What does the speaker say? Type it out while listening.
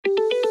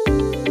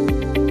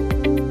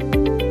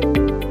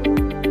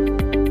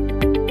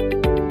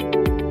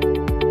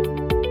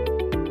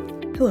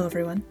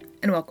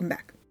welcome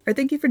back. Or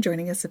thank you for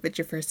joining us if it's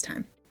your first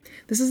time.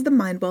 This is the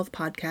Mind Wealth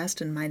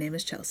Podcast, and my name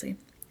is Chelsea.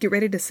 Get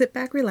ready to sit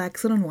back,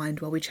 relax, and unwind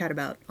while we chat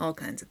about all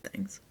kinds of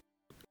things.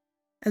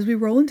 As we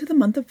roll into the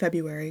month of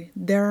February,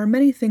 there are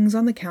many things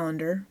on the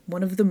calendar,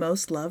 one of the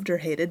most loved or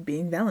hated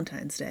being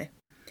Valentine's Day.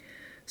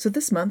 So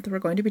this month, we're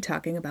going to be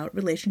talking about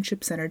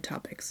relationship-centered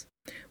topics.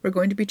 We're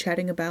going to be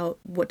chatting about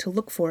what to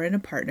look for in a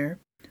partner,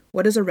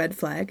 what is a red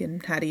flag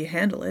and how do you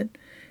handle it,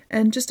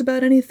 and just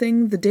about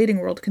anything the dating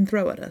world can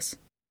throw at us.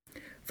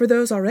 For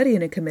those already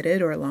in a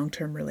committed or a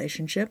long-term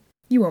relationship,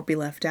 you won't be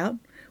left out.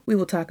 We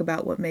will talk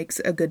about what makes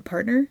a good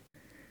partner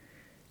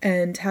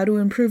and how to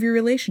improve your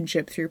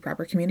relationship through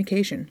proper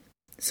communication.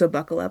 So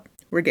buckle up,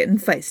 we're getting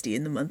feisty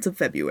in the months of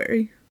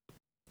February.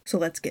 So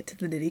let's get to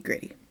the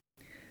nitty-gritty.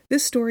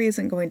 This story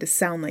isn't going to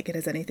sound like it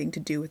has anything to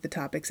do with the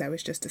topics I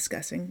was just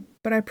discussing,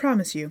 but I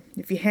promise you,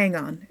 if you hang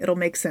on, it'll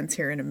make sense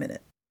here in a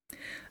minute.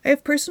 I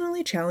have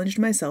personally challenged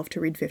myself to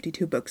read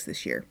 52 books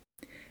this year,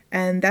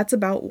 and that's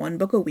about one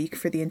book a week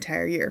for the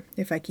entire year,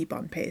 if I keep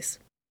on pace.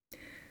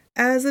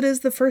 As it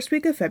is the first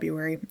week of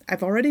February,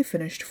 I've already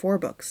finished 4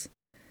 books,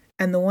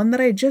 and the one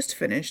that I just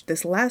finished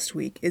this last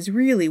week is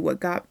really what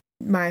got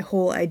my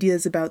whole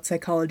ideas about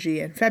psychology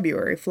and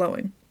February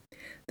flowing.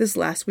 This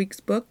last week's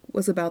book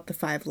was about the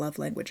 5 love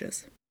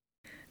languages.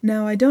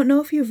 Now, I don't know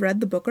if you've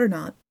read the book or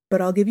not,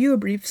 but I'll give you a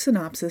brief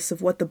synopsis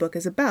of what the book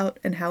is about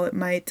and how it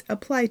might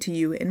apply to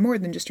you in more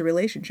than just a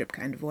relationship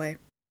kind of way.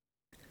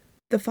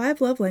 The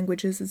 5 Love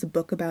Languages is a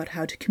book about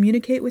how to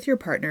communicate with your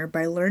partner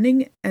by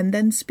learning and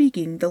then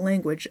speaking the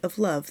language of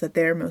love that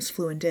they are most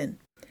fluent in.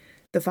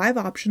 The 5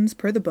 options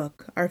per the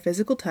book are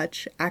physical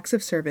touch, acts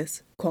of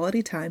service,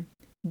 quality time,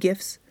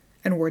 gifts,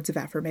 and words of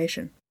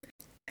affirmation.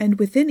 And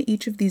within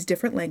each of these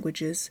different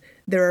languages,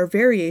 there are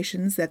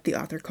variations that the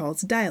author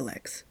calls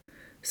dialects.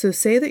 So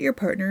say that your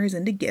partner is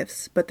into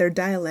gifts, but their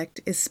dialect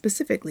is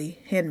specifically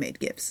handmade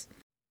gifts.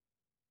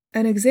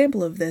 An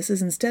example of this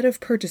is instead of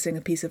purchasing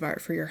a piece of art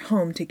for your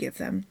home to give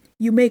them,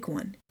 you make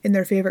one in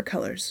their favorite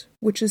colors,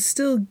 which is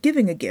still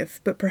giving a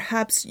gift, but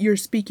perhaps you're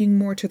speaking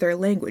more to their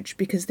language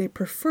because they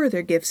prefer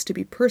their gifts to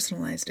be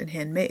personalized and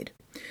handmade.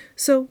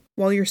 So,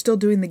 while you're still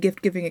doing the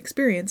gift-giving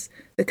experience,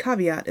 the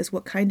caveat is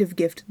what kind of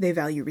gift they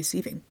value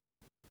receiving.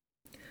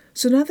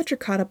 So now that you're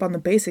caught up on the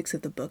basics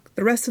of the book,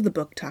 the rest of the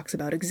book talks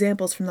about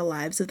examples from the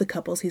lives of the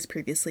couples he's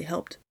previously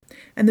helped,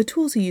 and the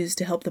tools he used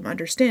to help them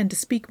understand to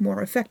speak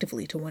more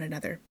effectively to one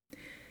another.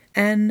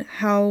 And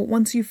how,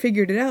 once you've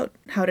figured it out,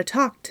 how to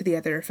talk to the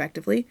other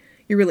effectively,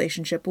 your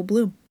relationship will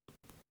bloom.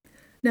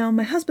 Now,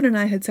 my husband and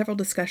I had several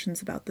discussions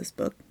about this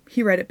book.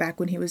 He read it back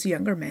when he was a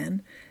younger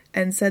man,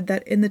 and said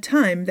that in the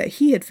time that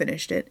he had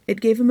finished it, it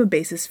gave him a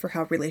basis for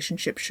how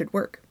relationships should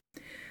work.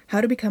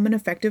 How to become an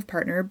effective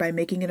partner by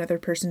making another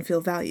person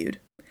feel valued.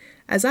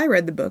 As I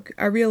read the book,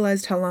 I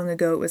realized how long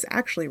ago it was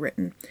actually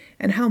written,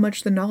 and how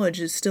much the knowledge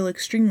is still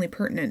extremely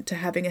pertinent to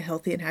having a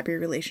healthy and happy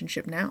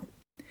relationship now.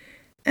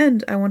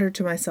 And I wondered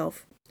to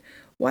myself,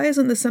 why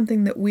isn't this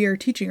something that we are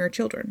teaching our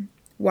children?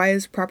 Why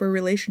is proper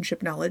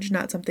relationship knowledge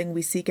not something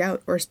we seek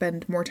out or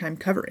spend more time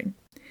covering?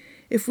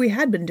 If we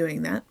had been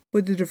doing that,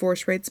 would the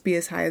divorce rates be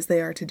as high as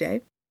they are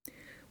today?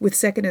 Would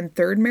second and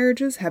third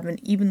marriages have an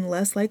even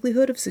less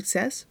likelihood of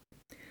success?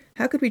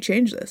 How could we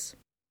change this?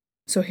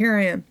 So here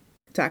I am,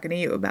 talking to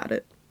you about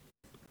it.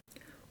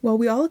 While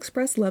we all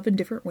express love in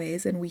different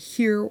ways and we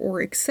hear or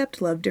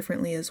accept love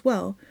differently as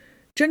well,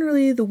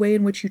 generally the way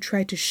in which you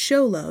try to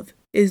show love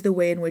is the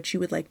way in which you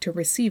would like to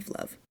receive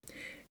love.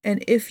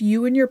 And if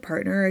you and your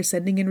partner are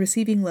sending and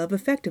receiving love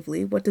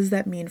effectively, what does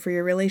that mean for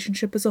your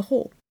relationship as a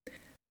whole?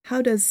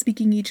 How does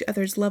speaking each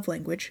other's love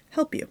language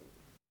help you?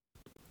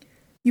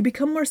 You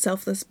become more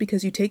selfless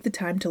because you take the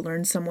time to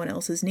learn someone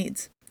else's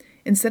needs.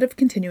 Instead of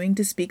continuing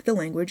to speak the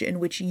language in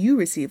which you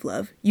receive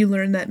love, you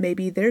learn that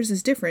maybe theirs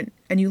is different,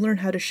 and you learn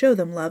how to show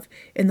them love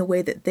in the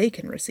way that they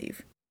can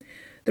receive.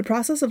 The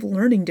process of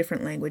learning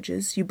different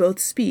languages you both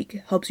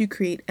speak helps you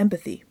create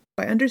empathy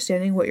by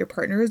understanding what your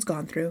partner has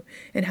gone through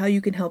and how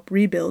you can help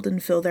rebuild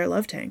and fill their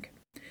love tank.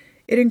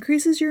 It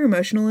increases your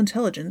emotional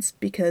intelligence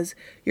because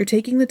you're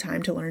taking the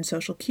time to learn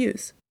social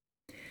cues.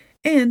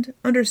 And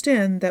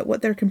understand that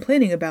what they're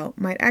complaining about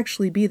might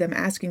actually be them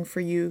asking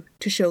for you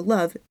to show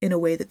love in a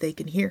way that they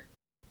can hear.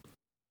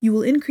 You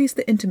will increase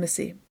the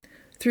intimacy.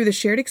 Through the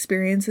shared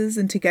experiences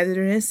and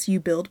togetherness you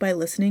build by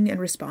listening and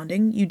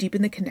responding, you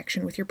deepen the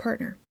connection with your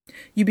partner.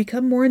 You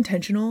become more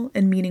intentional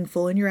and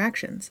meaningful in your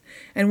actions,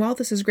 and while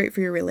this is great for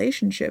your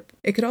relationship,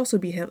 it could also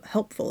be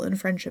helpful in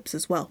friendships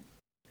as well,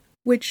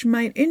 which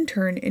might in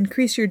turn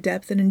increase your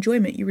depth and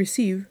enjoyment you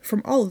receive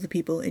from all of the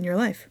people in your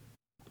life.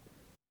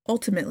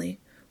 Ultimately,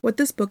 what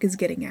this book is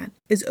getting at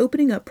is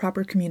opening up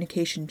proper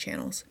communication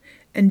channels,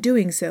 and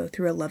doing so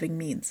through a loving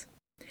means.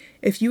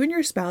 If you and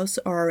your spouse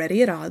are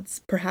already at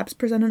odds, perhaps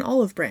present an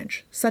olive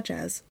branch, such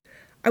as,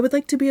 "I would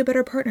like to be a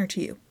better partner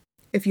to you.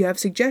 If you have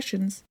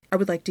suggestions, I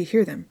would like to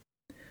hear them."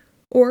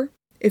 Or,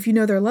 if you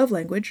know their love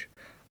language,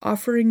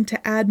 offering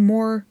to add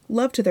more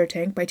love to their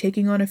tank by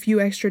taking on a few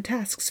extra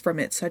tasks from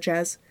it, such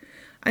as,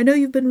 I know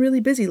you've been really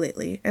busy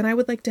lately, and I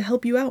would like to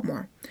help you out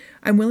more.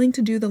 I'm willing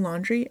to do the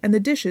laundry and the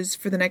dishes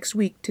for the next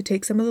week to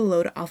take some of the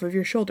load off of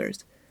your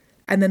shoulders,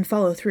 and then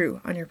follow through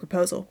on your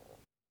proposal.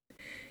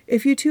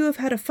 If you two have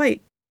had a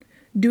fight,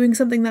 doing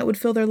something that would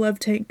fill their love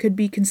tank could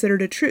be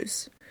considered a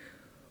truce.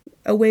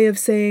 A way of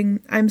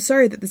saying, I'm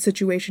sorry that the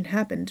situation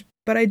happened,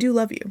 but I do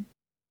love you.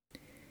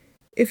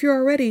 If you're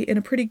already in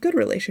a pretty good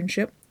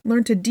relationship,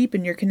 learn to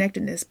deepen your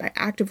connectedness by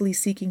actively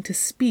seeking to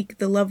speak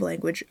the love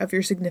language of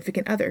your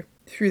significant other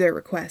through their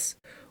requests,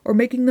 or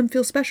making them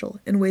feel special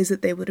in ways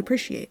that they would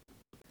appreciate.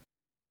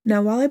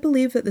 Now, while I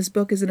believe that this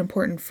book is an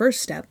important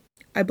first step,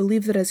 I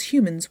believe that as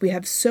humans we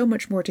have so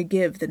much more to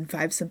give than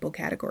 5 simple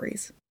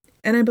categories.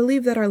 And I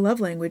believe that our love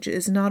language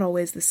is not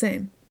always the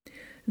same.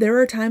 There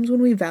are times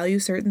when we value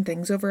certain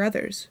things over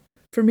others.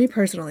 For me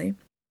personally,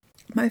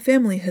 my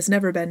family has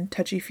never been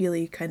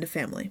touchy-feely kind of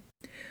family.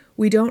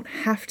 We don't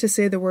have to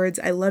say the words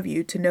I love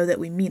you to know that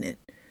we mean it.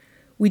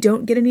 We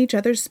don't get in each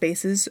other's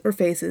spaces or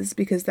faces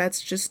because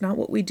that's just not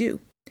what we do.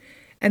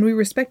 And we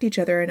respect each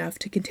other enough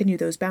to continue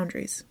those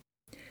boundaries.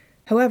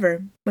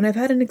 However, when I've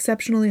had an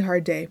exceptionally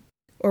hard day,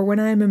 or when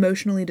I am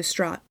emotionally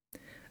distraught,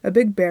 a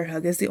big bear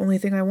hug is the only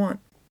thing I want.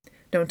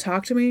 Don't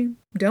talk to me,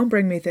 don't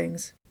bring me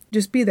things.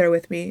 Just be there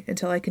with me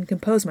until I can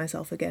compose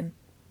myself again.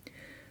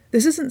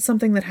 This isn't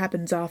something that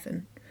happens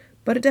often,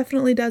 but it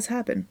definitely does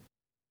happen.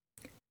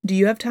 Do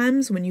you have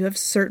times when you have a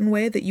certain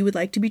way that you would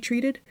like to be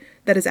treated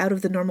that is out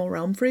of the normal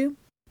realm for you?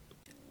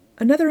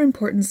 Another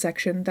important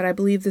section that I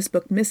believe this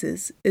book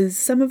misses is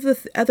some of the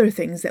other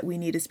things that we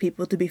need as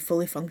people to be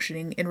fully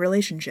functioning in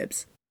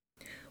relationships.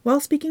 While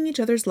speaking each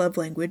other's love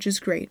language is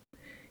great,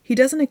 he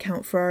doesn't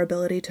account for our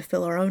ability to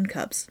fill our own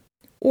cups,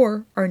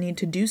 or our need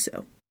to do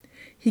so.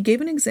 He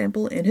gave an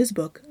example in his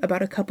book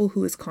about a couple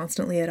who is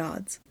constantly at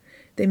odds.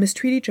 They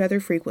mistreat each other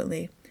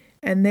frequently,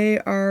 and they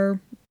are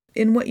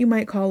in what you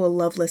might call a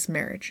loveless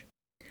marriage.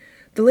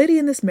 The lady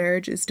in this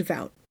marriage is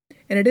devout,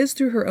 and it is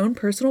through her own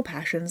personal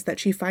passions that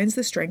she finds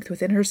the strength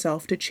within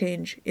herself to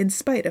change in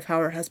spite of how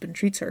her husband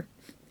treats her.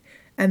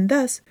 And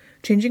thus,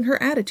 changing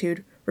her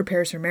attitude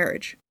repairs her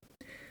marriage.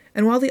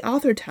 And while the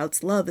author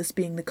touts love as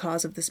being the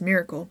cause of this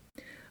miracle,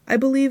 I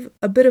believe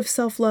a bit of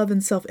self-love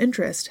and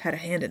self-interest had a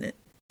hand in it.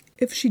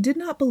 If she did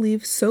not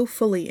believe so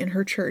fully in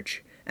her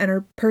church and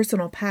her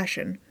personal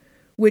passion,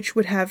 which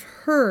would have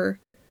her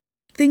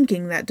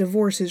thinking that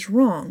divorce is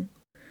wrong,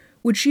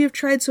 would she have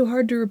tried so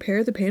hard to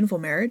repair the painful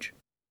marriage?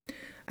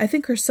 I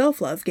think her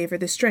self-love gave her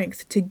the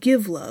strength to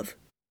give love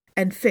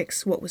and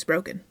fix what was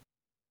broken.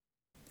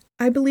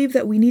 I believe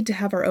that we need to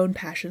have our own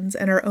passions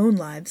and our own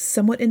lives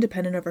somewhat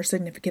independent of our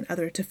significant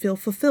other to feel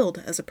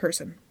fulfilled as a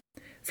person.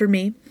 For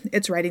me,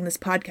 it's writing this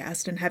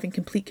podcast and having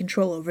complete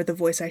control over the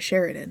voice I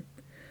share it in.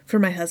 For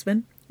my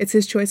husband, it's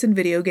his choice in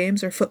video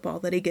games or football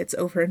that he gets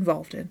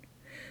over-involved in.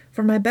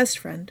 For my best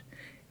friend,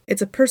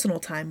 it's a personal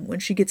time when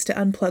she gets to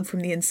unplug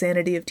from the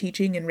insanity of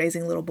teaching and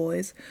raising little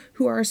boys,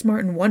 who are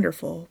smart and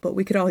wonderful, but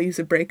we could all use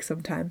a break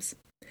sometimes.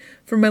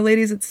 For my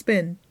ladies at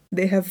Spin,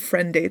 they have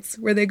friend dates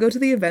where they go to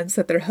the events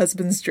that their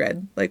husbands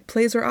dread, like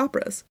plays or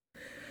operas.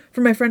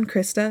 For my friend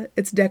Krista,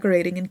 it's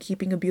decorating and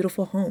keeping a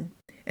beautiful home,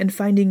 and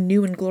finding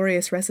new and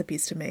glorious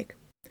recipes to make.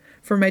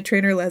 For my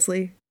trainer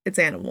Leslie, it's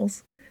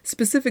animals,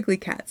 specifically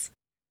cats,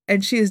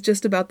 and she is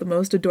just about the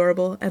most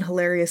adorable and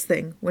hilarious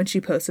thing when she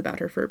posts about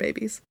her fur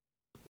babies.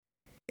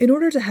 In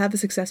order to have a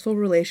successful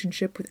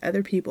relationship with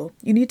other people,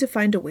 you need to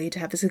find a way to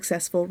have a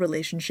successful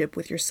relationship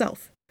with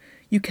yourself.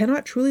 You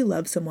cannot truly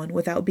love someone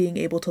without being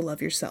able to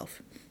love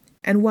yourself.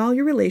 And while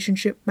your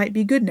relationship might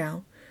be good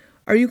now,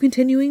 are you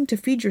continuing to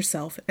feed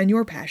yourself and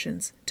your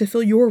passions, to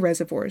fill your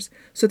reservoirs,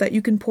 so that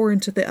you can pour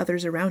into the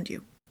others around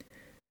you?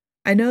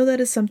 I know that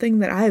is something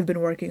that I have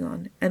been working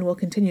on, and will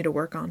continue to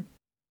work on.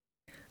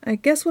 I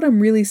guess what I'm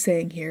really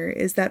saying here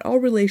is that all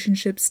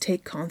relationships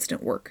take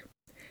constant work,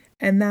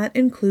 and that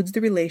includes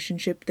the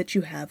relationship that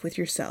you have with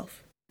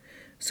yourself.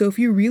 So if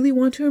you really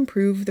want to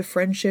improve the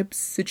friendships,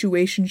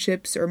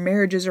 situationships, or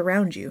marriages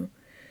around you,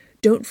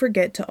 don't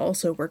forget to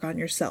also work on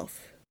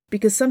yourself,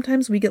 because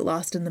sometimes we get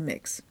lost in the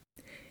mix.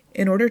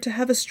 In order to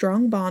have a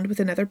strong bond with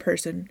another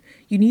person,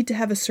 you need to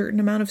have a certain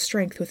amount of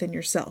strength within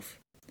yourself.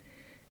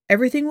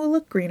 Everything will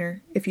look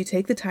greener if you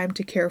take the time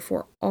to care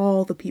for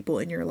all the people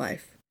in your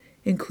life,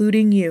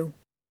 including you.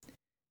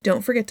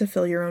 Don't forget to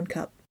fill your own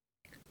cup.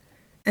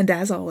 And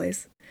as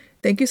always,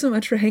 thank you so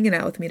much for hanging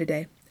out with me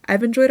today.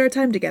 I've enjoyed our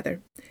time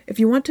together. If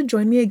you want to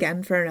join me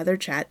again for another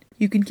chat,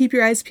 you can keep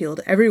your eyes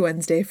peeled every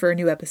Wednesday for a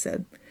new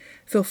episode.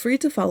 Feel free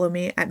to follow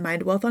me at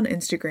MindWealth on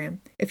Instagram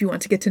if you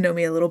want to get to know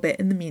me a little bit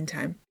in the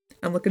meantime.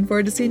 I'm looking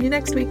forward to seeing you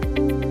next week.